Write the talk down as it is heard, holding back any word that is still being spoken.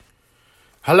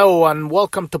Hello and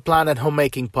welcome to Planet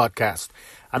Homemaking Podcast.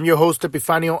 I'm your host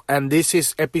Epifanio and this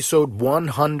is episode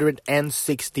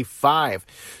 165.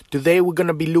 Today we're going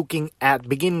to be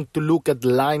beginning to look at the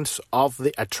lines of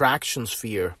the attraction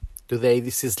sphere. Today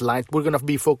we're going to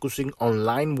be focusing on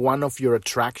line 1 of your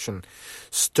attraction.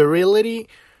 Sterility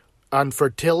and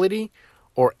fertility,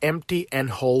 or empty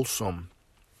and wholesome.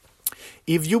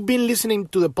 If you've been listening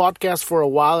to the podcast for a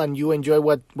while and you enjoy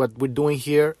what we're doing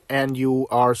here, and you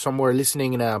are somewhere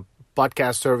listening in a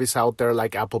podcast service out there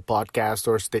like Apple Podcast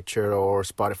or Stitcher or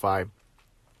Spotify,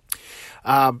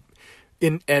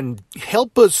 and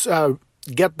help us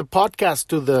get the podcast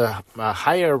to the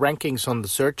higher rankings on the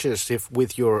searches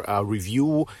with your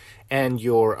review and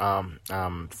your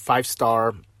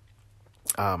 5-star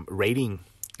rating.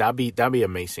 That'd be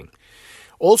amazing.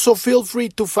 Also, feel free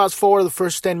to fast forward the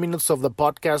first 10 minutes of the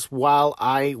podcast while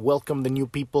I welcome the new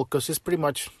people, because it's pretty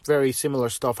much very similar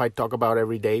stuff I talk about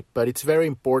every day, but it's very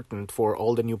important for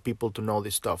all the new people to know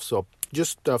this stuff. So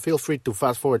just feel free to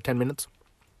fast forward 10 minutes,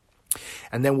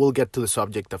 and then we'll get to the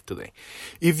subject of today.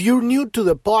 If you're new to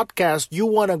the podcast, you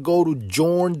want to go to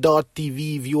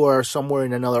journ.tv if you are somewhere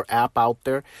in another app out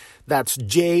there. That's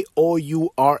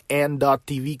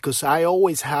JOURN.tv, because I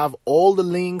always have all the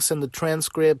links and the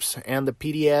transcripts and the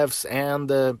PDFs and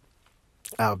the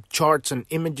charts and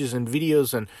images and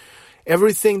videos and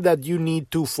everything that you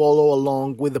need to follow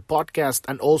along with the podcast.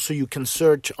 And also you can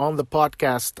search on the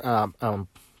podcast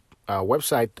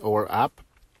website or app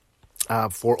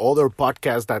for other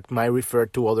podcasts that might refer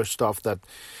to other stuff that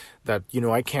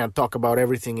I can't talk about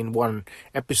everything in one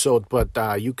episode, but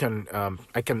I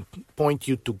can point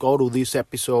you to go to this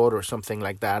episode or something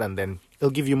like that, and then it'll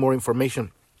give you more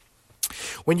information.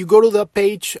 When you go to the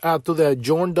page, to the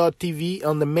journ.tv,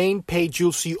 on the main page,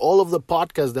 you'll see all of the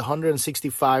podcasts, the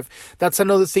 165. That's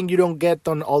another thing you don't get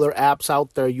on other apps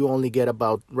out there. You only get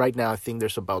right now, I think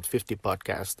there's about 50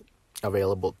 podcasts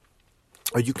available.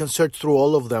 Or you can search through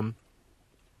all of them.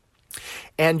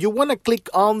 And you want to click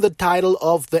on the title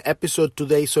of the episode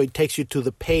today so it takes you to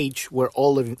the page where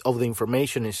all of the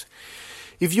information is.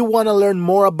 If you want to learn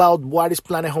more about what is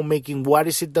Planet Homemaking, what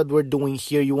is it that we're doing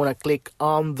here, you want to click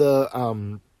on the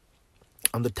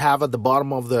tab at the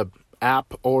bottom of the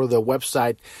app or the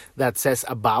website that says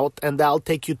About, and that'll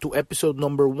take you to episode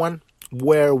number 1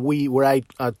 where I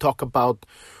talk about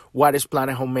what is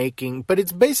Planet Homemaking. But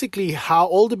it's basically how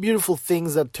all the beautiful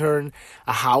things that turn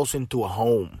a house into a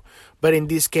home. But in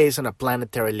this case, on a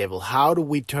planetary level, how do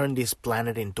we turn this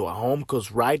planet into a home?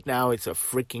 Because right now it's a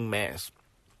freaking mess.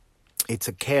 It's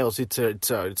a chaos. It's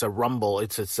a rumble.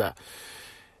 It's a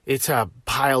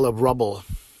pile of rubble,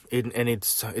 and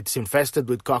it's infested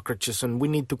with cockroaches, and we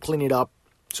need to clean it up.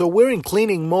 So we're in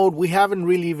cleaning mode. We haven't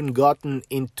really even gotten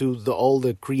into all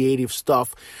the creative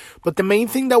stuff. But the main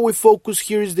thing that we focus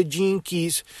here is the gene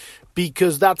keys,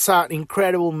 because that's an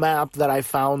incredible map that I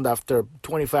found after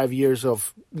 25 years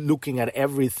of looking at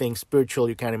everything spiritual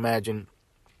you can imagine.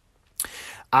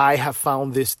 I have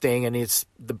found this thing, and it's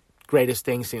the greatest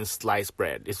thing since sliced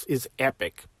bread. It's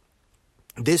epic.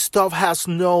 This stuff has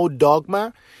no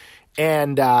dogma.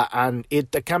 And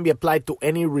it can be applied to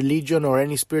any religion or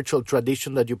any spiritual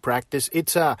tradition that you practice.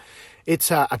 It's a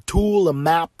tool, a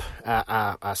map,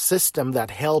 a system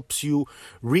that helps you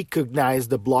recognize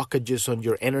the blockages on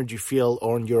your energy field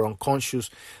or on your unconscious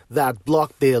that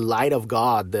block the light of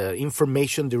God, the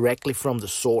information directly from the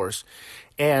source.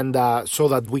 And so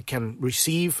that we can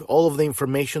receive all of the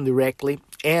information directly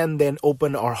and then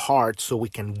open our hearts so we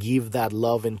can give that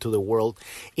love into the world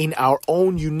in our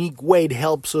own unique way. It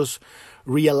helps us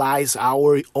realize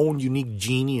our own unique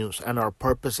genius and our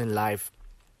purpose in life,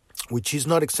 which is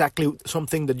not exactly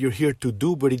something that you're here to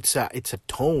do, but it's a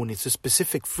tone. It's a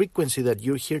specific frequency that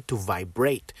you're here to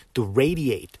vibrate, to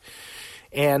radiate.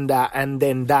 And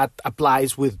then that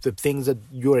applies with the things that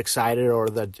you're excited or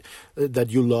that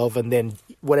you love, and then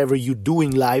whatever you do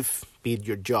in life, be it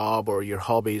your job or your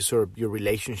hobbies or your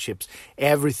relationships,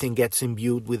 everything gets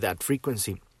imbued with that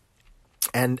frequency.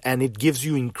 And it gives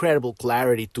you incredible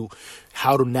clarity to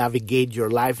how to navigate your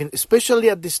life, and especially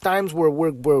at these times where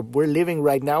we're living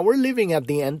right now. We're living at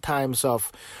the end times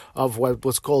of what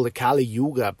was called the Kali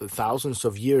Yuga, the thousands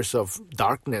of years of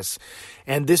darkness,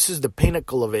 and this is the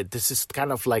pinnacle of it. This is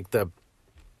kind of like the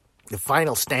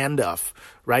final standoff,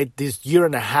 right? This year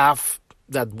and a half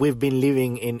that we've been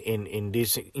living in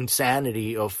this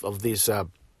insanity of this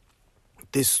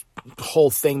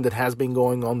whole thing that has been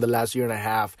going on the last year and a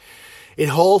half. it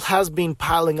all has been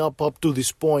piling up to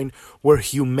this point where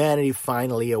humanity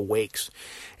finally awakes.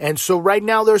 And so right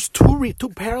now there's two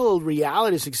parallel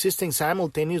realities existing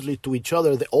simultaneously to each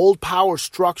other. The old power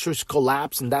structures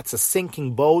collapse, and that's a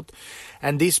sinking boat.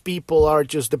 And these people are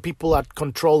just the people that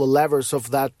control the levers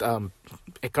of that.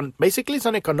 Basically, it's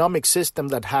an economic system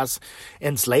that has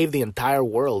enslaved the entire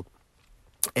world.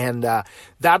 And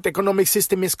that economic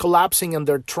system is collapsing, and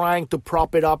they're trying to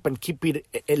prop it up and keep it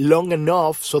long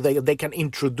enough so they can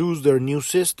introduce their new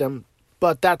system.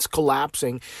 But that's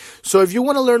collapsing. So if you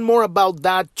want to learn more about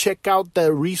that, check out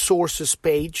the resources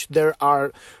page. There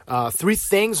are 3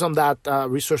 things on that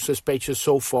resources page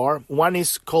so far. One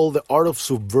is called The Art of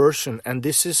Subversion, and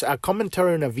this is a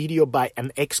commentary on a video by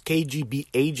an ex-KGB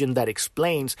agent that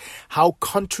explains how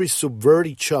countries subvert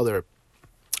each other.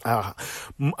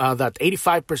 That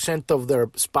 85% of their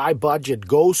spy budget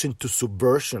goes into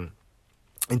subversion,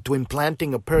 into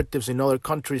implanting operatives in other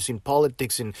countries, in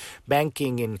politics, in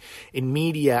banking, in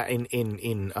media, in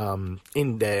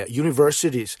the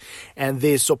universities. And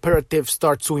these operatives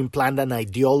start to implant an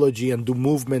ideology and do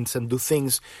movements and do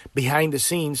things behind the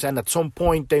scenes. And at some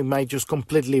point, they might just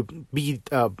completely be,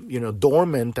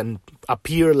 dormant and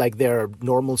appear like they're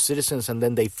normal citizens, and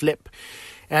then they flip.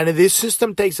 And this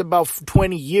system takes about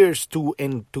 20 years to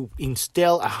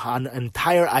instill an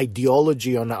entire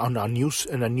ideology on a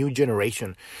new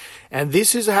generation, and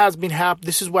this is what has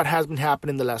been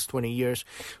happening in the last 20 years,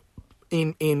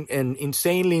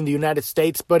 insanely in the United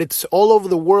States, but it's all over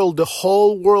the world. The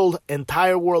whole world,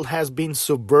 entire world, has been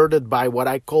subverted by what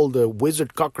I call the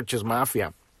wizard cockroaches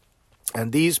mafia.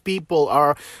 And these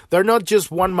people they're not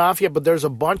just one mafia, but there's a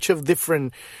bunch of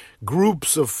different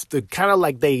groups of the kind of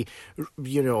like they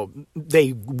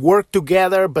work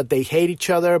together, but they hate each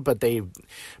other, but they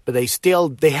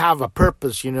have a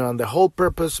purpose, and the whole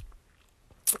purpose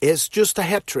is just a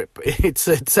head trip. It's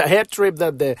a head trip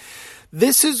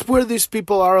this is where these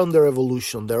people are on their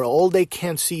evolution. All they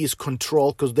can see is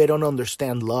control because they don't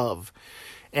understand love.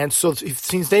 And so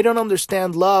since they don't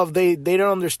understand love, they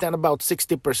don't understand about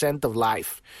 60% of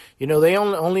life. They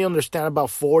only understand about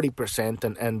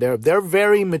 40%, and they're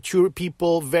very mature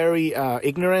people, very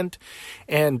ignorant,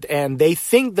 and they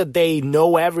think that they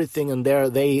know everything, and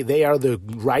they are the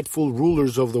rightful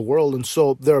rulers of the world. And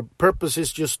so their purpose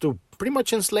is just to pretty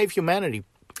much enslave humanity.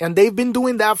 And they've been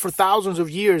doing that for thousands of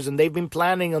years, and they've been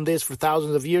planning on this for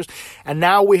thousands of years. And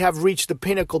now we have reached the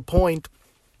pinnacle point.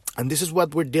 And this is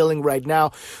what we're dealing right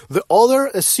now. The other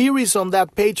series on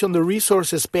that page, on the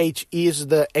resources page, is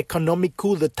the economic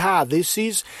coup d'etat. This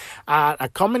is a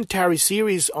commentary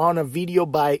series on a video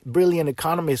by brilliant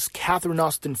economist Catherine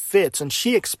Austin Fitts. And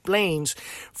she explains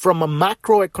from a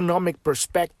macroeconomic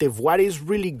perspective what is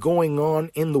really going on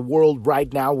in the world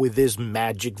right now with this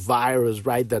magic virus,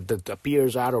 right, that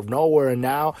appears out of nowhere. And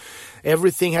now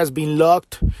everything has been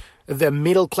locked. The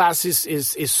middle class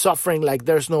is suffering like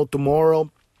there's no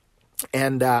tomorrow.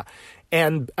 And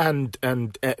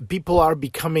people are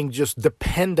becoming just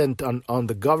dependent on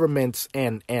the governments,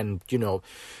 and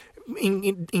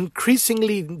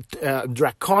increasingly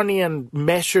draconian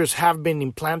measures have been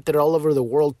implanted all over the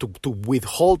world to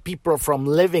withhold people from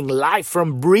living life,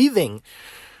 from breathing,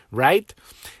 right?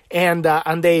 And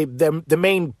the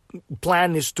main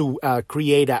plan is to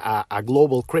create a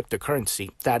global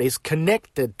cryptocurrency that is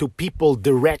connected to people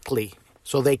directly,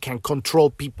 so they can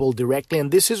control people directly. And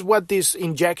this is what these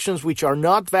injections, which are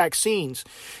not vaccines,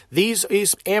 these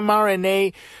is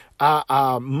mRNA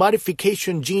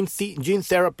modification gene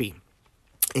therapy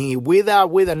with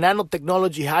a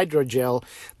nanotechnology hydrogel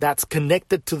that's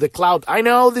connected to the cloud. I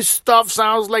know this stuff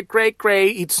sounds like cray.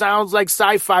 It sounds like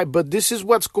sci-fi, but this is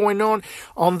what's going on.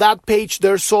 On that page,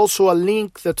 there's also a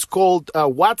link that's called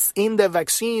What's in the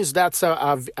Vaccines. That's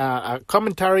a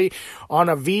commentary on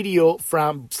a video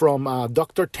from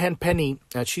Dr. Tenpenny.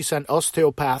 She's an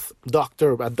osteopath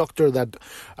doctor, a doctor that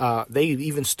they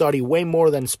even study way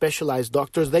more than specialized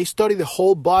doctors. They study the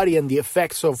whole body and the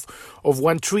effects of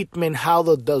one treatment, how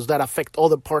does that affect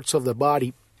other parts of the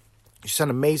body. She's an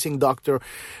amazing doctor,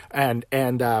 and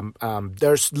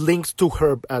there's links to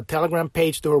her Telegram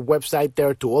page, to her website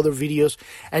there, to other videos,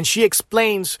 and she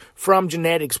explains from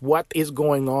genetics what is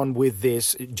going on with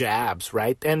these jabs,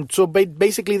 right? And so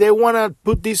basically they want to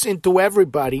put this into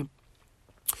everybody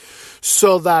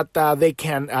so that they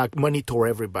can monitor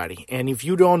everybody. And if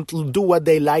you don't do what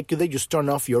they like, they just turn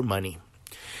off your money.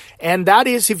 And that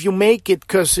is if you make it,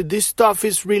 because this stuff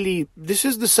is really, this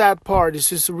is the sad part,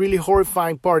 this is a really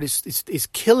horrifying part, it's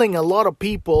killing a lot of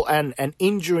people and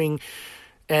injuring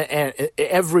and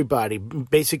everybody,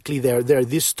 basically,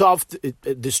 this stuff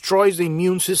it destroys the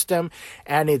immune system,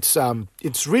 and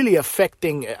it's really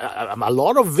affecting a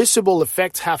lot of visible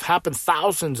effects have happened.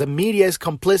 Thousands. The media is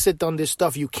complicit on this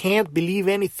stuff. You can't believe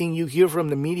anything you hear from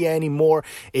the media anymore.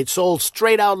 It's all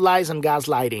straight out lies and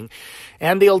gaslighting,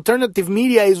 and the alternative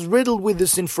media is riddled with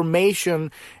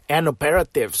disinformation and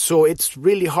operatives. So it's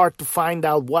really hard to find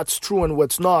out what's true and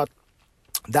what's not.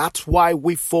 That's why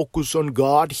we focus on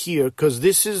God here, because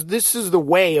this is the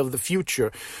way of the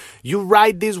future. You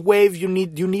ride this wave, you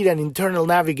need an internal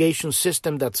navigation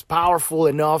system that's powerful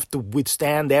enough to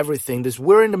withstand everything.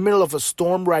 We're in the middle of a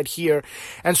storm right here,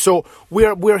 and so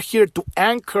we're here to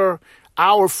anchor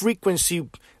our frequency,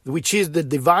 which is the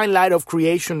divine light of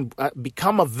creation,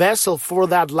 become a vessel for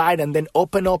that light, and then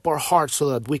open up our hearts so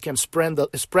that we can spread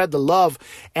the love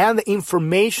and the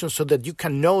information, so that you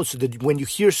can know, so that when you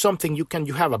hear something, you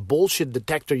have a bullshit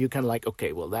detector. You can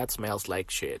okay, well, that smells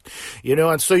like shit,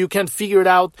 and so you can figure it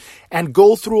out and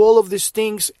go through all of these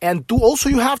things. And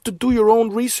you have to do your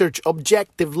own research,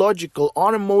 objective, logical,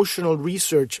 unemotional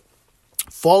research.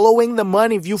 Following the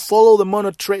money, if you follow the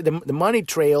money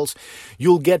trails,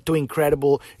 you'll get to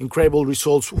incredible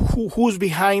results. Who's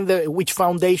behind which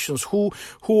foundations? Who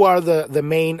are the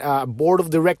main board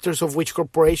of directors of which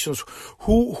corporations?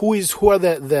 Who are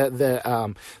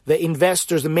the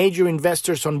investors, the major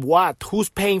investors on what? Who's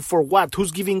paying for what?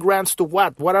 Who's giving grants to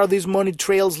what? What are these money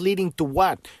trails leading to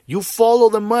what? You follow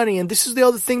the money, and this is the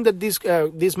other thing that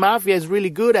this mafia is really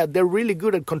good at. They're really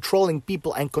good at controlling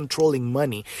people and controlling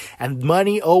money, and money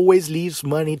always leaves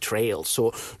money trails.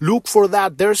 So look for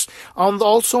that. There's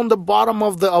also on the bottom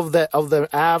of the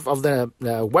app, of the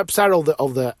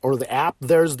website or the app,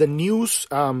 there's the news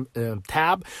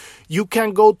tab. You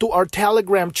can go to our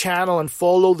Telegram channel and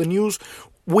follow the news.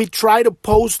 We try to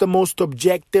post the most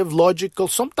objective, logical,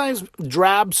 sometimes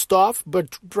drab stuff,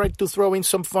 but try to throw in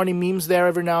some funny memes there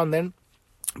every now and then.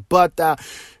 But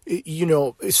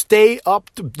stay up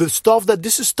to the stuff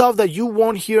this is stuff that you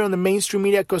won't hear on the mainstream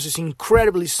media, because it's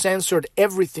incredibly censored.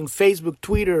 Everything, Facebook,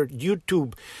 Twitter,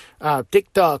 YouTube,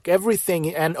 TikTok,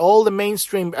 everything, and all the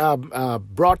mainstream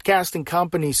broadcasting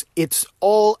companies, it's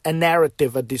all a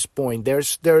narrative at this point.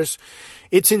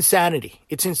 It's insanity.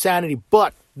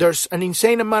 But there's an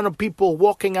insane amount of people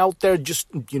walking out there just,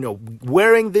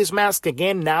 wearing this mask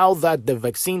again now that the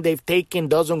vaccine they've taken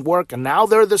doesn't work, and now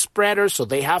they're the spreaders, so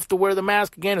they have to wear the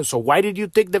mask again. And so why did you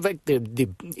take the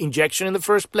injection in the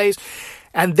first place?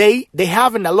 And they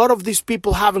haven't, a lot of these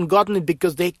people haven't gotten it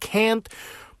because they can't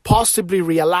possibly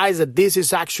realize that this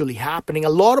is actually happening. A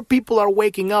lot of people are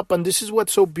waking up, and this is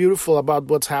what's so beautiful about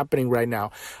what's happening right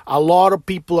now. A lot of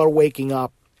people are waking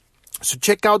up. So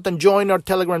check out and join our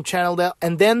Telegram channel there.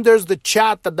 And then there's the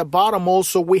chat at the bottom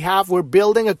also. We're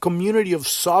building a community of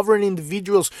sovereign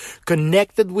individuals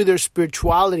connected with their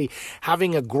spirituality,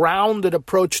 having a grounded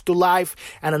approach to life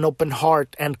and an open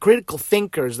heart, and critical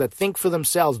thinkers that think for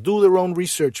themselves, do their own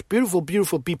research. Beautiful,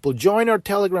 beautiful people. Join our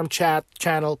Telegram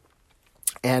channel.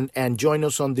 And join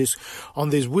us on this. You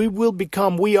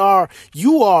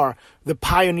are the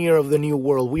pioneer of the new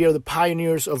world. We are the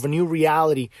pioneers of a new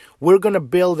reality. We're going to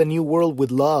build a new world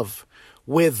with love,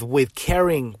 with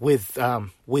caring, with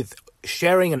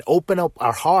sharing, and open up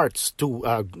our hearts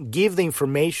to give the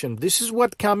information. This is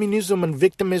what communism and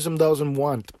victimism doesn't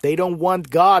want. They don't want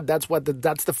God. That's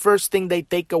the first thing they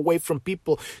take away from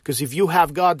people, because if you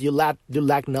have God, you lack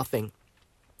nothing.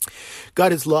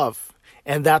 God is love.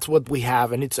 And that's what we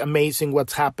have, and it's amazing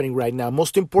what's happening right now.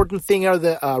 Most important thing are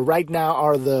the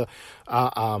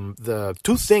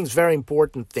two things, very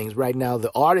important things right now.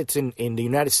 The audits in the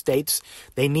United States,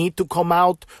 they need to come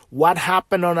out. What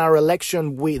happened on our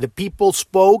election? The people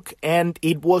spoke, and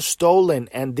it was stolen,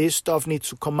 and this stuff needs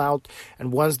to come out.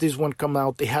 And once this one come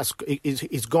out,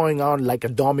 it's going on like a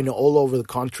domino all over the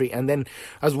country. And then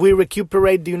as we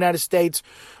recuperate the United States,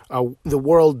 the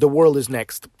world is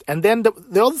next. And then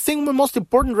the other thing most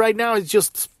important right now is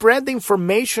just spread the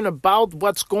information about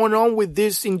what's going on with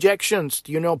these injections.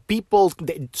 People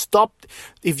stop.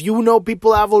 If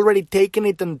people have already taken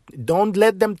it, and don't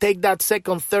let them take that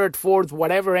second, third, fourth,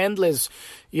 whatever endless,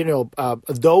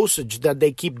 dosage that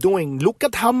they keep doing. Look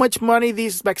at how much money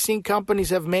these vaccine companies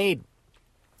have made.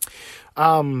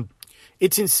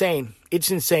 It's insane.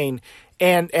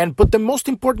 But the most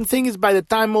important thing is, by the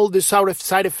time all this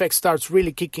side effects starts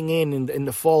really kicking in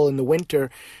the fall and the winter,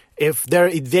 if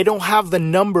they don't have the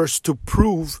numbers to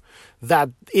prove that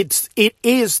it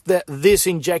is this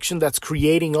injection that's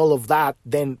creating all of that,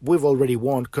 then we've already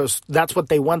won, because that's what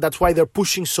they want. That's why they're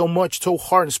pushing so much, so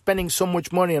hard, and spending so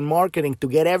much money on marketing to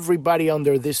get everybody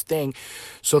under this thing,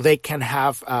 so they can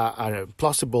have a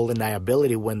plausible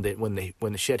deniability when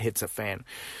the shit hits a fan.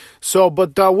 So,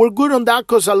 but we're good on that,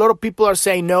 because a lot of people are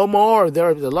saying no more. There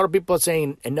are a lot of people are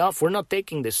saying enough. We're not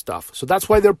taking this stuff. So that's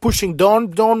why they're pushing.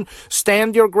 Don't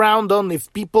stand your ground.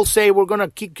 If people say we're gonna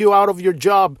kick you out of your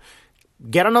job,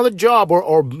 get another job,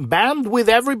 or band with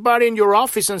everybody in your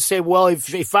office and say, well,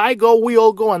 if I go, we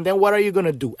all go, and then what are you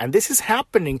gonna do? And this is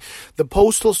happening. The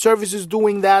Postal Service is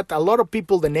doing that. A lot of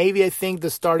people, the Navy, I think,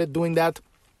 that started doing that.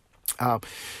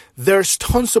 There's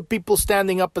tons of people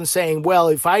standing up and saying, well,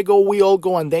 if I go, we all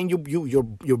go, and then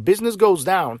your business goes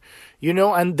down,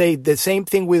 and the same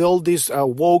thing with all this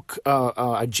woke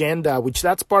agenda, which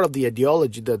that's part of the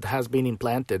ideology that has been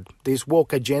implanted. This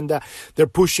woke agenda, they're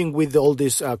pushing with all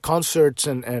these concerts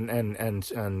and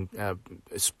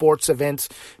sports events.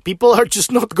 People are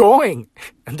just not going.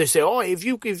 And they say, oh, if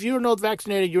you're not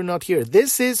vaccinated, you're not here.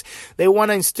 They want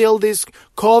to instill this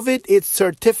COVID, it's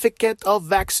certificate of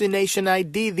vaccination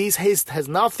ID. This has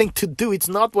nothing to do. It's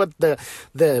not what the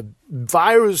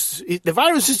virus. The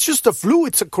virus is just a flu.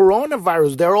 It's a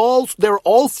coronavirus. They're all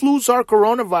flus are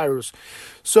coronavirus.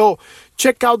 So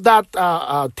check out that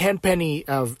 10-penny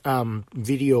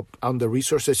video on the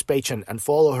resources page and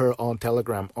follow her on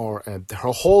Telegram or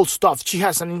her whole stuff. She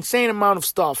has an insane amount of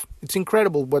stuff. It's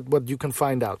incredible what you can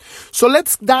find out. So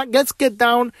let's get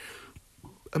down.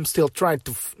 I'm still trying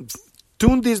to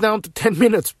tune this down to 10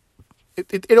 minutes.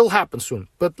 It'll happen soon.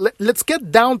 But let's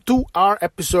get down to our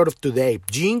episode of today.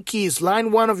 Gene keys,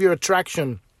 line 1 of your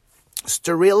attraction: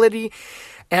 sterility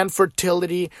and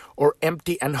fertility, or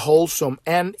empty and wholesome.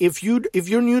 And if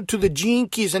you're new to the Gene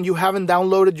Keys and you haven't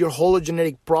downloaded your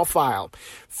hologenetic profile,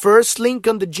 first link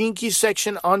on the Gene Keys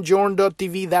section on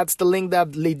journ.tv. That's the link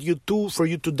that led you for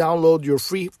you to download your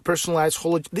free personalized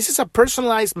This is a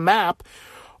personalized map.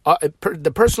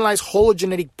 The personalized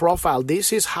hologenetic profile.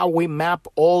 This is how we map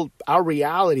all our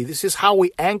reality. This is how we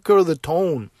anchor the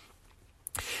tone.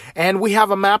 And we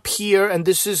have a map here, and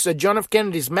this is John F.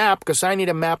 Kennedy's map, because I need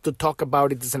a map to talk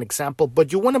about it as an example.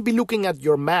 But you want to be looking at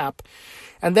your map,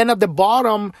 and then at the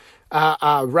bottom,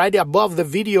 right above the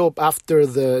video, after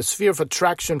the sphere of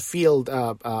attraction field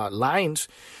lines,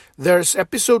 there's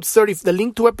episode 30, the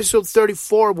link to episode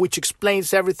 34, which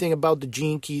explains everything about the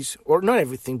Gene Keys, or not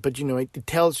everything, but it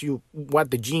tells you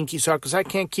what the Gene Keys are, because I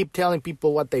can't keep telling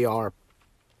people what they are.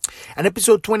 And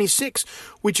episode 26,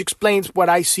 which explains what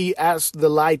I see as the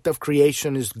light of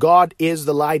creation, is God is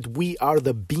the light, we are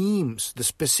the beams, the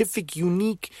specific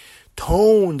unique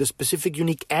tone, the specific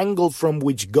unique angle from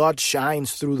which God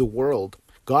shines through the world.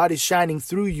 God is shining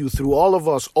through you, through all of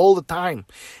us, all the time.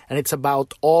 And it's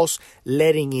about us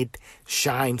letting it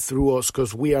shine through us,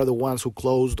 because we are the ones who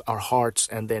closed our hearts.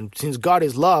 And then since God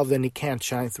is love, then it can't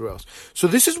shine through us. So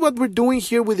this is what we're doing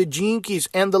here with the Gene Keys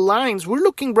and the lines. We're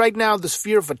looking right now at the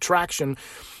sphere of attraction.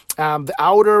 The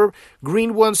outer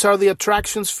green ones are the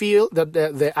attractions field,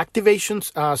 the activation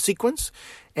sequence.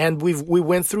 And we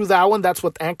went through that one. That's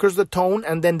what anchors the tone.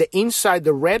 And then the inside,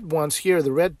 the red ones here,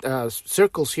 the red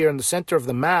circles here in the center of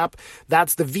the map,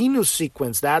 that's the Venus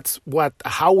sequence. That's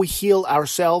how we heal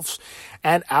ourselves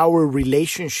and our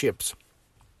relationships.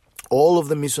 All of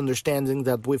the misunderstanding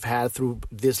that we've had through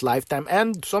this lifetime,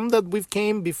 and some that we've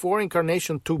came before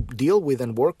incarnation to deal with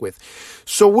and work with.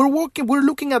 So we're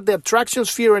looking at the attraction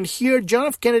sphere, and here John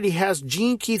F. Kennedy has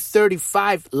Gene Key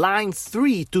 35, line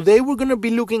 3. Today we're going to be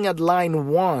looking at line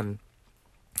 1.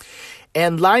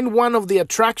 And line 1 of the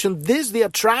attraction, the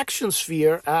attraction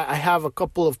sphere, I have a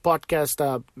couple of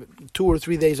podcasts 2 or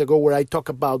 3 days ago where I talk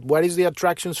about what is the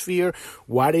attraction sphere,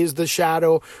 what is the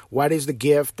shadow, what is the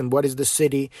gift, and what is the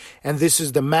city. And this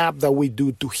is the map that we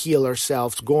do to heal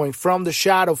ourselves, going from the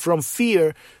shadow, from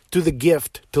fear, to the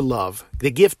gift, to love.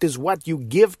 The gift is what you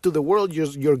give to the world.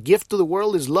 Your gift to the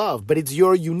world is love, but it's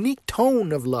your unique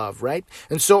tone of love, right?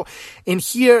 And so in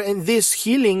this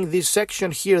healing, this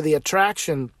section here, the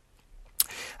attraction,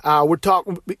 we're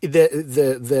talking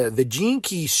the Gene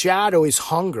Key shadow is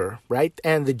hunger, right?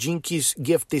 And the Gene Key's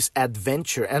gift is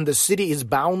adventure, and the city is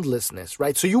boundlessness,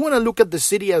 right? So you want to look at the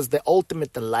city as the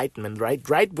ultimate enlightenment, right?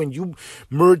 Right when you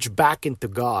merge back into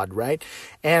God, right?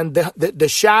 And the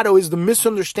shadow is the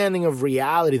misunderstanding of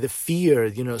reality, the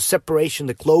fear, separation,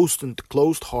 the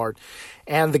closed heart.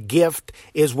 And the gift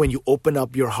is when you open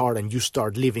up your heart and you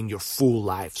start living your full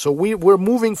life. So we're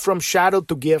moving from shadow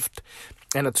to gift.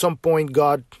 And at some point,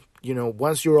 God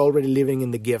once you're already living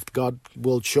in the gift, God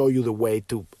will show you the way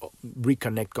to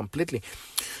reconnect completely.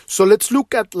 So let's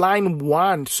look at line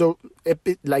 1. So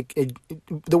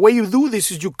the way you do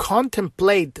this is you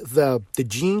contemplate the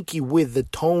gene key with the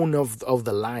tone of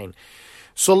the line.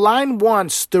 So line 1,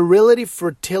 sterility,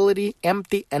 fertility,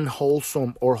 empty, and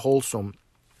wholesome or wholesome.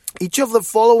 Each of the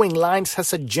following lines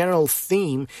has a general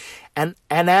theme and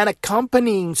an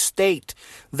accompanying state.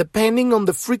 Depending on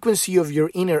the frequency of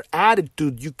your inner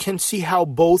attitude, you can see how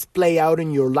both play out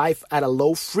in your life at a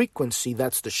low frequency,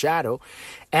 that's the shadow,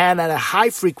 and at a high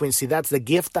frequency, that's the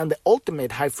gift, and the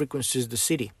ultimate high frequency is the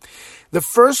city. The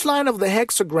first line of the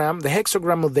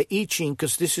hexagram of the I Ching,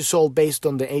 because this is all based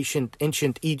on the ancient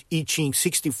I Ching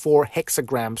 64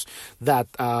 hexagrams that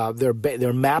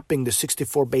they're mapping the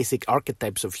 64 basic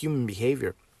archetypes of human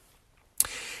behavior.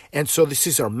 And so this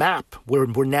is our map.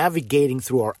 We're navigating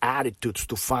through our attitudes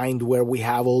to find where we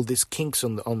have all these kinks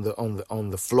on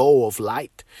the flow of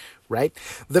light, right?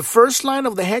 The first line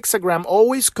of the hexagram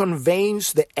always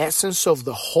conveys the essence of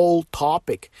the whole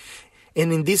topic.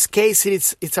 And in this case,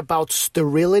 it's about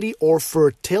sterility or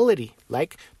fertility,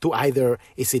 like to either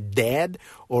is it dead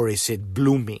or is it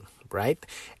blooming, right?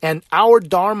 And our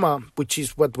dharma, which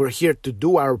is what we're here to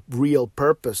do, our real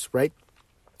purpose, right?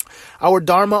 Our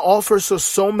Dharma offers us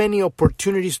so many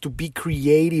opportunities to be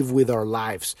creative with our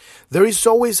lives. There is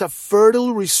always a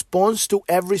fertile response to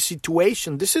every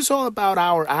situation. This is all about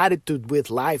our attitude with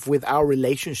life, with our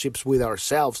relationships with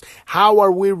ourselves. How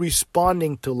are we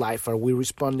responding to life? Are we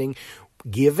responding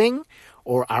giving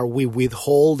or are we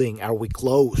withholding? Are we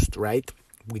closed, right?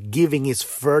 Giving is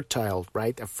fertile,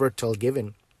 right? A fertile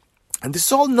giving. And this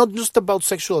is all not just about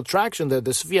sexual attraction.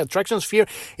 The sphere, attraction sphere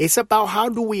is about how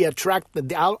do we attract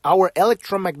our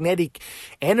electromagnetic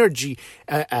energy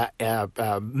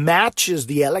matches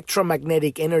the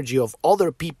electromagnetic energy of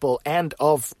other people and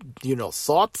of,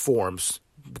 thought forms.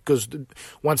 Because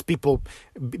once people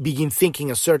begin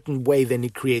thinking a certain way, then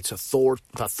it creates a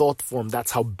thought form.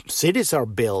 That's how cities are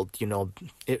built.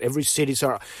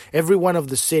 Every one of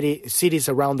the cities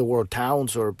around the world,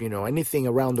 towns or anything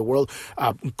around the world,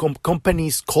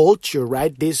 companies, culture.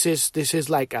 Right? This is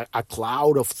like a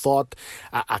cloud of thought,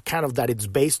 a kind of that it's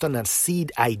based on a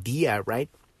seed idea. Right?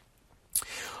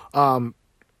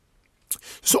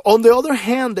 So on the other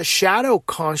hand, the shadow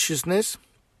consciousness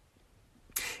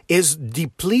is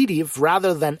depletive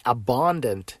rather than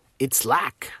abundant. It's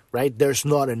lack, right? There's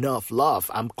not enough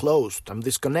love. I'm closed. I'm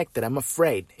disconnected. I'm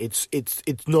afraid. It's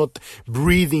not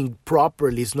breathing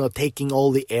properly. It's not taking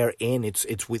all the air in.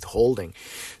 It's withholding.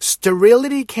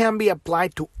 Sterility can be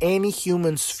applied to any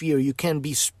human sphere. You can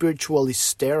be spiritually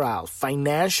sterile,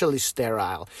 financially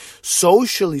sterile,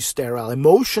 socially sterile,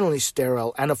 emotionally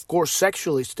sterile, and of course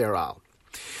sexually sterile.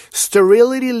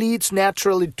 Sterility leads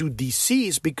naturally to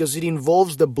disease because it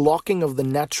involves the blocking of the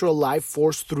natural life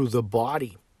force through the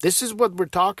body. This is what we're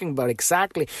talking about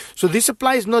exactly. So this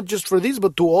applies not just for this,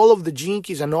 but to all of the gene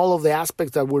keys and all of the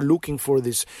aspects that we're looking for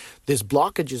these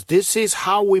blockages. This is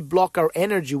how we block our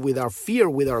energy with our fear,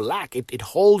 with our lack. It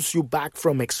holds you back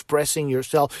from expressing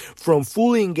yourself, from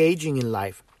fully engaging in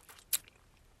life.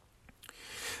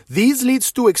 These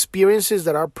leads to experiences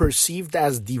that are perceived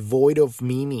as devoid of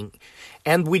meaning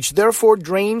and which therefore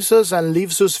drains us and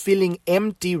leaves us feeling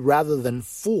empty rather than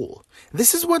full.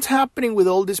 This is what's happening with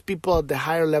all these people at the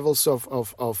higher levels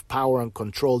of power and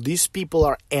control. These people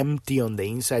are empty on the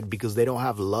inside because they don't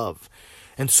have love.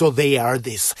 And so they have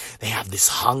this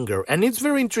hunger. And it's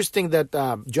very interesting that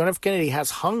John F. Kennedy has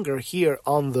hunger here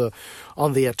on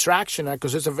the attraction,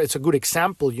 because it's a good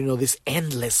example, this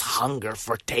endless hunger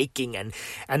for taking. And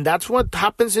that's what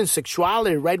happens in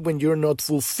sexuality, right? When you're not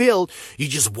fulfilled, you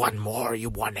just want more, you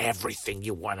want everything,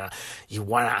 you wanna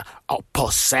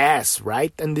possess,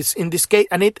 right? And in this case,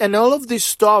 and all of this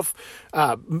stuff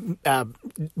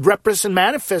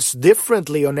manifests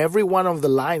differently on every one of the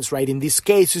lines, right? In this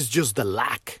case, it's just the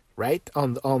lack, right?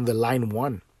 On the line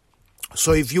 1.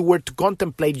 So if you were to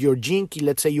contemplate your gene key,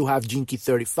 let's say you have gene key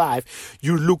 35,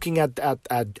 you're looking at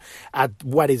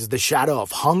what is the shadow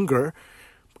of hunger,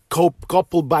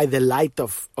 coupled by the light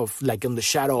of like in the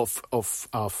shadow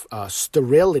of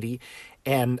sterility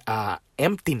and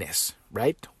emptiness,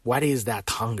 right? What is that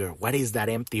hunger? What is that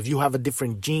empty? If you have a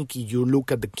different gene key, you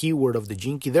look at the keyword of the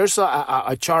gene key. There's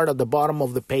a chart at the bottom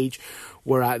of the page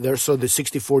where there's the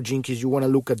 64 gene keys. You want to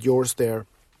look at yours there.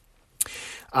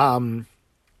 So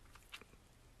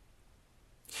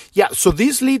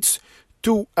this leads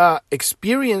to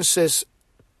experiences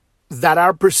that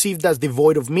are perceived as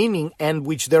devoid of meaning and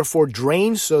which therefore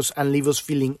drains us and leave us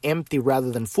feeling empty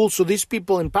rather than full. So these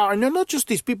people in power, and not just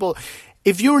these people,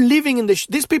 if you're living in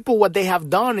these people, what they have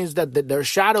done is that their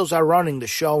shadows are running the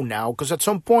show now. Because at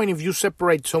some point, if you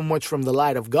separate so much from the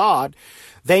light of God,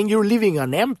 then you're living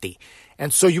on empty.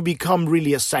 And so you become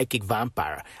really a psychic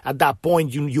vampire. At that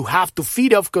point, you have to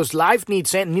feed off, because life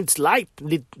needs light.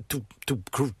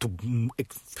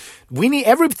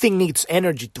 Everything needs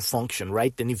energy to function,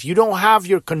 right? And if you don't have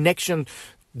your connection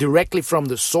directly from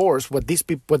the source, what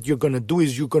you're going to do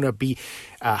is you're going to be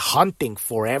hunting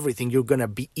for everything. You're going to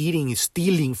be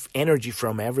stealing energy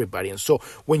from everybody. And so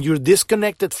when you're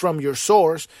disconnected from your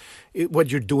source, what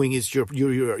you're doing is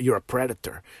you're a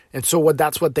predator. And so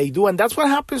that's what they do, and that's what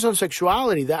happens on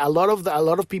sexuality. That a lot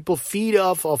of people feed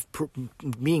off of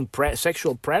being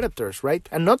sexual predators, right?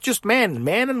 And not just man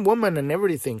and woman and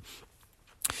everything.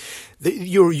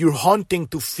 You're hunting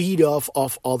to feed off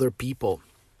of other people.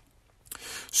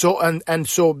 So and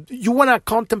so you want to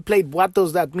contemplate, what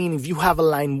does that mean? If you have a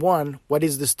line 1, what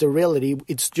is the sterility?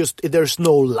 It's just there's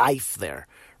no life there,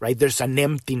 right? There's an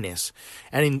emptiness.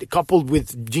 And coupled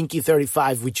with Jinky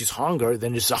 35, which is hunger,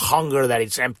 then there's a hunger that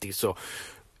it's empty. So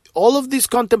all of these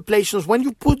contemplations, when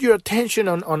you put your attention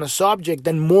on a subject,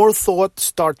 then more thoughts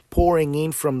start pouring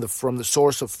in from the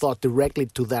source of thought directly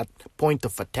to that point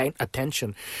of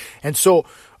attention. And so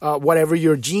whatever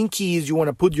your gene key is, you want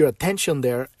to put your attention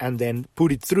there and then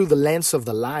put it through the lens of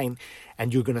the line,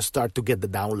 and you're going to start to get the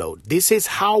download. This is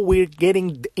how we're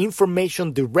getting the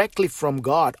information directly from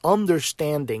God,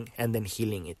 understanding and then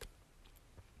healing it.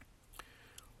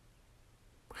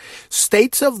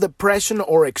 States of depression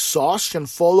or exhaustion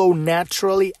follow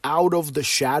naturally out of the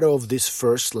shadow of this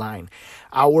first line.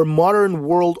 Our modern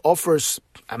world offers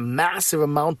a massive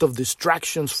amount of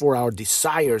distractions for our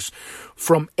desires,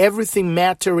 from everything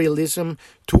materialism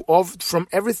from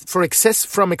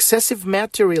excessive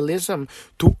materialism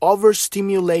to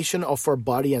overstimulation of our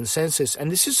body and senses.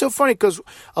 And this is so funny, because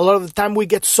a lot of the time we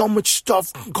get so much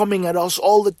stuff coming at us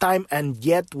all the time, and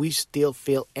yet we still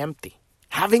feel empty.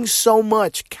 Having so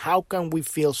much, how can we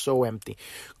feel so empty?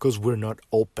 Because we're not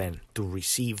open to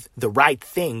receive the right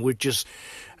thing. We're just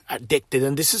addicted,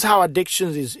 and this is how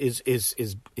addiction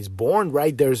is born,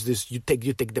 right? There's this: you take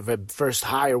the first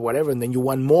high or whatever, and then you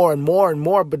want more and more and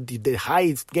more, but the high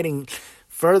is getting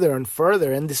further and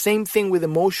further. And the same thing with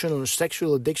emotional and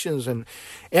sexual addictions, and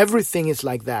everything is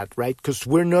like that, right? Because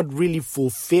we're not really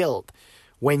fulfilled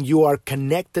when you are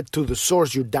connected to the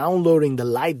source. You're downloading the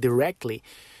light directly.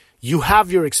 You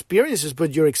have your experiences,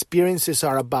 but your experiences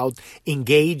are about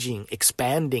engaging,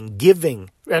 expanding,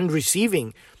 giving, and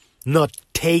receiving, not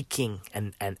taking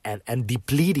and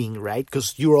depleting, right?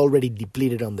 Because you're already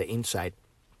depleted on the inside.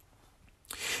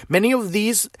 Many of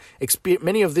these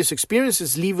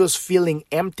experiences leave us feeling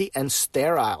empty and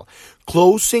sterile,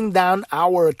 closing down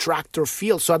our attractor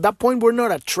field. So at that point, we're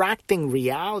not attracting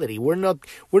reality. We're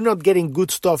not getting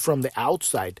good stuff from the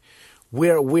outside. We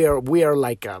are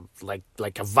like a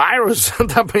virus,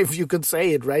 if you could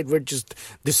say it, right? We're just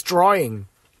destroying,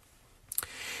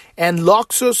 and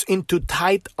locks us into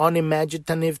tight,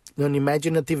 unimaginative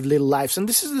little lives. And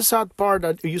this is the sad part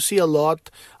that you see a lot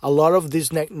of this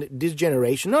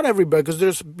generation. Not everybody, because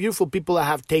there's beautiful people that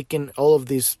have taken all of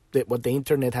this, what the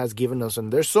internet has given us,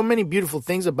 and there's so many beautiful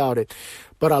things about it.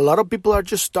 But a lot of people are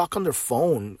just stuck on their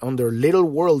phone, on their little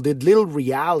world, their little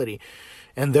reality.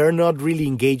 And they're not really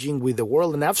engaging with the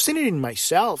world. And I've seen it in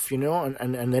myself,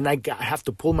 and then I have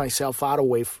to pull myself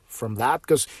away from that,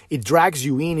 because it drags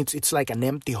you in. It's like an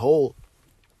empty hole,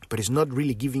 but it's not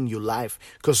really giving you life,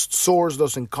 because source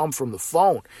doesn't come from the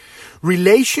phone.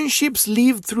 Relationships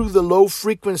lived through the low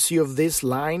frequency of this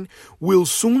line will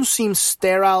soon seem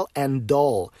sterile and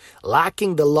dull,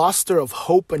 lacking the luster of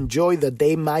hope and joy that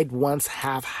they might once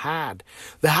have had.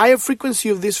 The higher frequency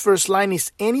of this first line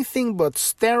is anything but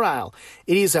sterile.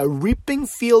 It is a ripping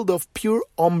field of pure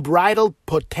unbridled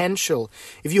potential.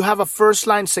 If you have a first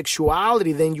line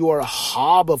sexuality, then you are a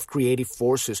hub of creative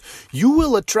forces. You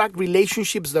will attract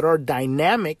relationships that are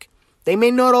dynamic. They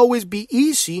may not always be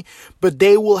easy, but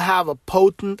they will have a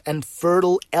potent and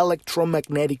fertile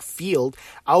electromagnetic field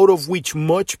out of which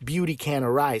much beauty can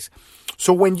arise.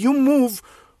 So when you move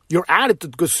your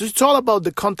attitude, because it's all about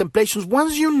the contemplations,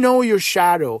 once you know your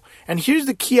shadow, and here's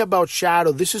the key about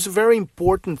shadow, this is a very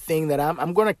important thing that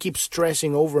I'm going to keep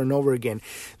stressing over and over again.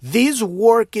 This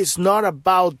work is not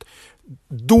about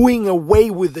doing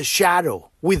away with the shadow,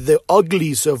 with the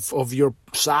uglies of your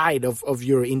side, of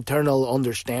your internal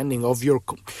understanding, of your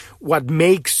what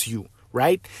makes you,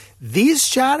 right? These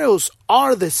shadows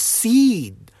are the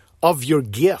seed of your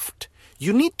gift.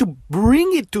 You need to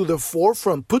bring it to the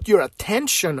forefront, put your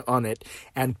attention on it,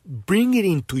 and bring it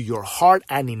into your heart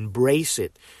and embrace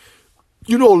it.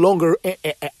 You no longer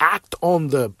act on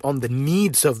the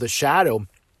needs of the shadow.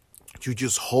 You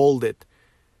just hold it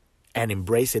and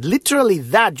embrace it. Literally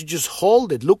that, you just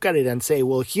hold it, look at it and say,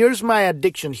 well, here's my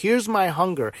addiction, here's my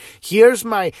hunger, here's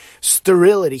my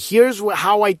sterility, here's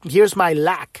my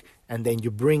lack. And then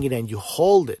you bring it and you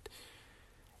hold it.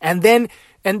 And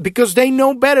because they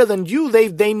know better than you,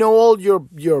 they know all your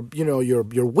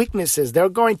weaknesses. They're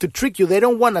going to trick you. They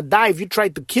don't want to die. If you try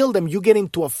to kill them, you get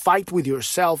into a fight with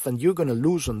yourself and you're going to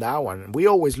lose on that one. And we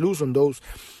always lose on those.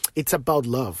 It's about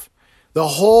love. The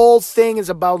whole thing is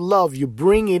about love. You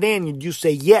bring it in and you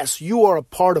say, yes, you are a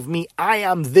part of me. I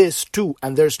am this too.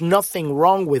 And there's nothing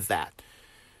wrong with that.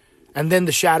 And then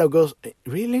the shadow goes,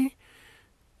 really?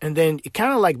 And then it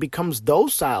kind of like becomes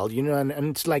docile, and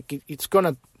it's like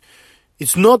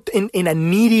it's not in a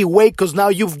needy way because now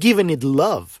you've given it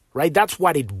love, right? That's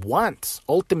what it wants.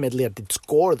 Ultimately, at its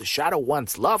core, the shadow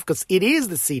wants love because it is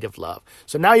the seed of love.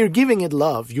 So now you're giving it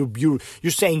love. You're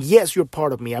saying, yes, you're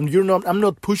part of me. I'm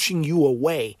not pushing you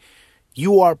away.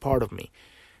 You are part of me.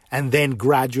 And then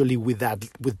gradually with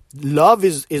love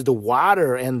is the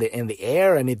water and the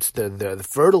air, and it's the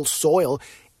fertile soil.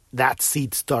 That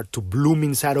seed start to bloom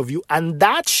inside of you, and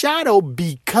that shadow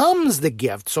becomes the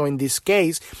gift. So in this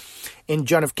case, in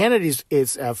John F. Kennedy's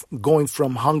is going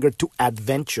from hunger to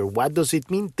adventure. What does it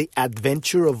mean? The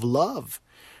adventure of love,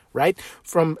 right?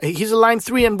 He's a line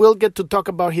 3, and we'll get to talk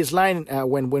about his line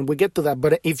when we get to that.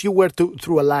 But if you were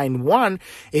through a line 1,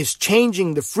 is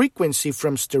changing the frequency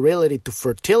from sterility to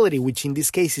fertility, which in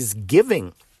this case is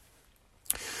giving.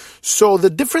 So the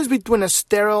difference between a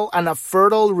sterile and a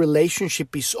fertile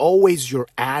relationship is always your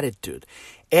attitude.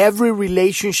 Every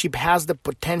relationship has the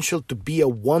potential to be a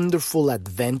wonderful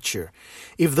adventure.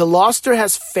 If the luster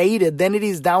has faded, then it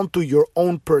is down to your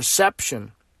own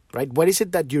perception, right? What is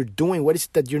it that you're doing? What is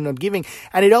it that you're not giving?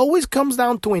 And it always comes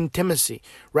down to intimacy,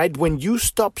 right? When you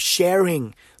stop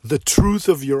sharing the truth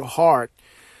of your heart,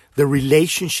 the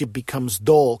relationship becomes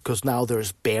dull because now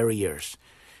there's barriers.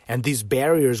 And these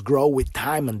barriers grow with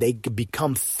time and they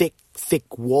become thick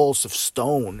walls of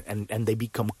stone and they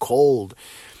become cold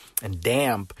and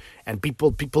damp. And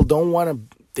people don't want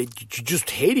to, you just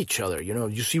hate each other.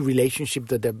 You see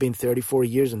relationships that have been 34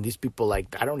 years and these people I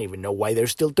don't even know why they're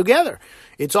still together.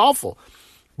 It's awful.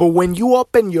 But when you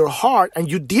open your heart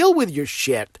and you deal with your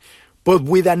shit, but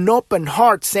with an open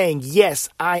heart saying, yes,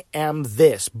 I am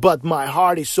this, but my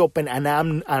heart is open and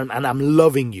I'm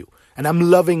loving you. And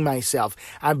I'm loving myself.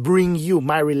 I bring you,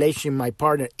 my relation, my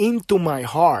partner, into my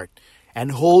heart and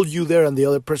hold you there, and the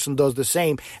other person does the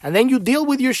same. And then you deal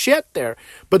with your shit there,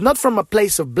 but not from a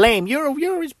place of blame. You're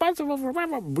responsible for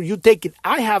whatever. You take it.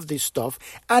 I have this stuff,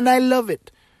 and I love it.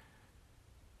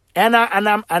 And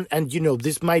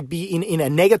this might be in a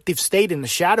negative state, in a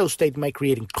shadow state, might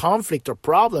creating conflict or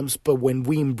problems. But when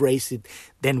we embrace it,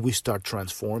 then we start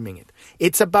transforming it.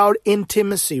 It's about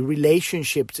intimacy,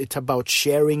 relationships. It's about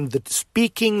speaking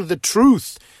the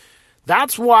truth.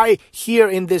 That's why here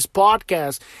in this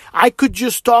podcast, I could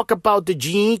just talk about the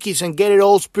Jinkies and get it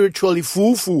all spiritually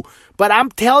foo-foo. But I'm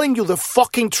telling you the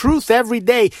fucking truth every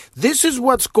day. This is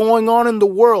what's going on in the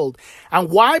world.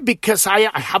 And why? Because I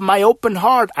have my open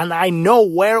heart and I know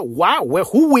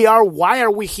who we are, why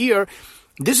are we here.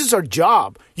 This is our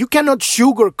job. You cannot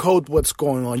sugarcoat what's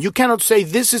going on. You cannot say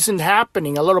this isn't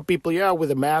happening. A lot of people,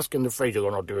 with a mask in the face, you're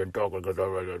not doing talk.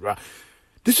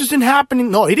 This isn't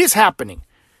happening. No, it is happening.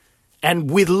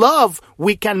 And with love,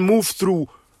 we can move through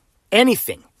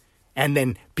anything. And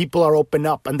then people are open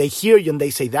up and they hear you and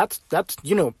they say, that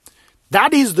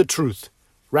is the truth,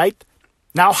 right?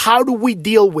 Now, how do we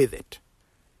deal with it?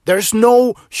 There's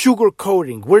no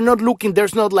sugarcoating. We're not looking,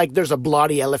 there's a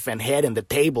bloody elephant head on the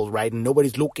table, right? And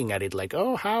nobody's looking at it like,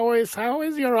 oh, how is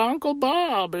your Uncle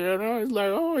Bob? It's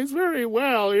like, oh, he's very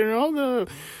well,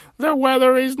 the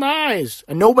weather is nice.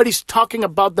 And nobody's talking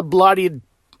about the bloody,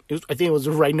 I think it was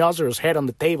a rhinoceros head on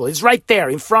the table. It's right there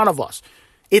in front of us.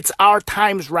 It's our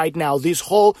times right now. This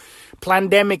whole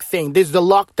pandemic thing, the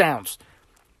lockdowns,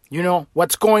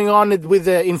 what's going on with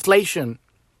the inflation.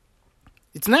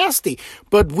 It's nasty,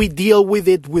 but we deal with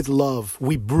it with love.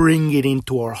 We bring it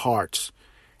into our hearts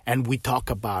and we talk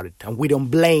about it and we don't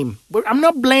blame. I'm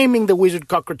not blaming the Wizard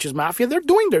Cockroaches Mafia. They're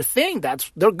doing their thing.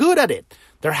 They're good at it.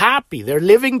 They're happy. They're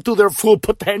living to their full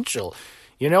potential.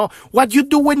 What you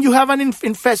do when you have an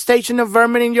infestation of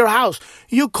vermin in your house?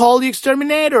 You call the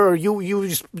exterminator. Or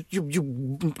you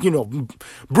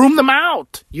broom them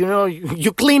out.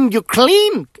 You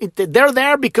clean. They're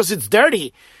there because it's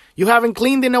dirty. You haven't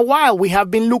cleaned in a while. We have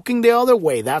been looking the other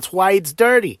way. That's why it's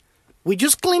dirty. We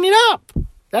just clean it up.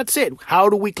 That's it. How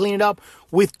do we clean it up?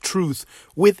 With truth,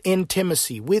 with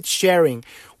intimacy, with sharing,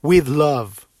 with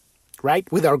love. right?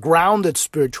 With our grounded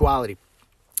spirituality.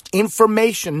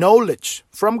 Information, knowledge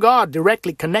from God,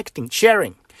 directly connecting,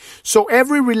 sharing. So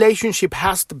every relationship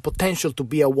has the potential to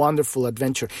be a wonderful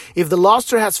adventure. If the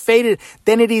luster has faded,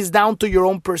 then it is down to your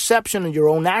own perception and your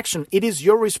own action. It is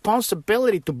your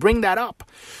responsibility to bring that up.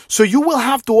 So you will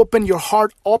have to open your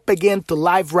heart up again to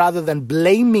life rather than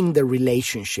blaming the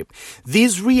relationship.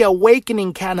 This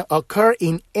reawakening can occur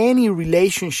in any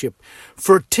relationship.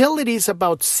 Fertility is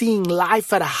about seeing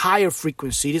life at a higher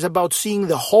frequency. It is about seeing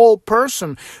the whole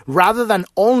person rather than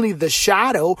only the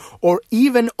shadow or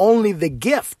even only the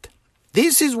gift.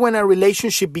 This is when a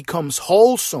relationship becomes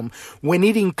wholesome, when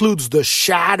it includes the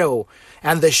shadow,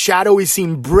 and the shadow is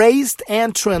embraced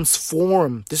and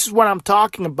transformed. This is what I'm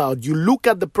talking about. You look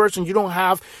at the person, you don't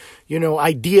have,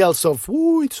 ideals of,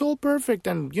 ooh, it's all perfect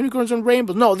and unicorns and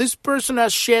rainbows. No, this person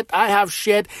has shit, I have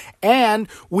shit, and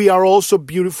we are also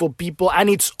beautiful people, and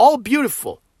it's all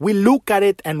beautiful. We look at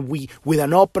it and we, with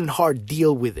an open heart,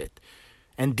 deal with it.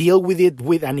 And deal with it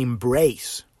with an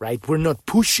embrace, right? We're not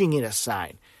pushing it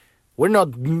aside. We're not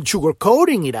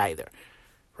sugarcoating it either,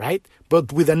 right?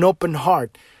 But with an open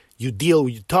heart, you deal,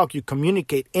 you talk, you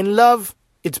communicate. In love,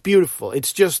 it's beautiful.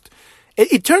 It's just,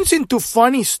 it turns into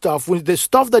funny stuff. With the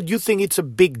stuff that you think it's a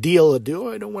big deal.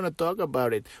 I don't want to talk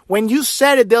about it. When you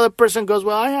said it, the other person goes,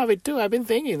 well, I have it too. I've been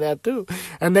thinking that too.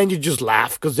 And then you just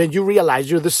laugh because then you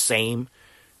realize you're the same.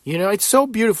 It's so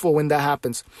beautiful when that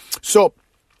happens. So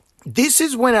this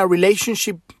is when a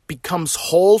relationship becomes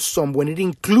wholesome, when it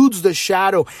includes the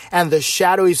shadow and the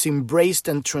shadow is embraced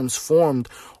and transformed.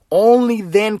 Only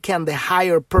then can the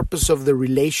higher purpose of the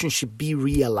relationship be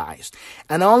realized.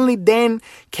 And only then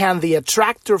can the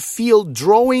attractor feel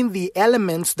drawing the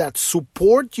elements that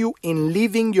support you in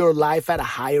living your life at a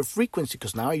higher frequency.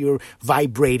 Because now you're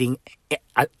vibrating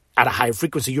at a higher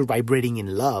frequency. You're vibrating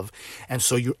in love. And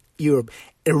so you're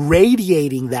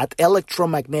irradiating that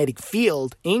electromagnetic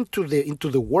field into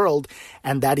the world,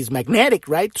 and that is magnetic,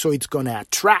 right? So it's going to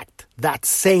attract that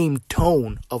same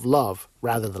tone of love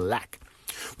rather than lack.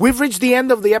 We've reached the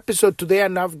end of the episode today,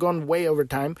 and I've gone way over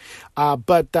time.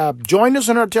 But join us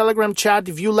on our Telegram chat.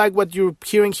 If you like what you're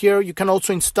hearing here, you can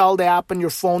also install the app on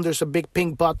your phone. There's a big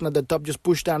pink button at the top. Just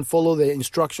push down, follow the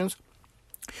instructions.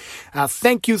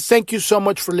 Thank you so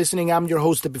much for listening. I'm your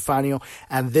host, Epifanio,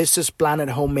 and this is Planet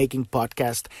Homemaking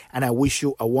Podcast, and I wish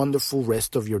you a wonderful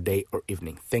rest of your day or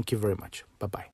evening. Thank you very much. Bye-bye.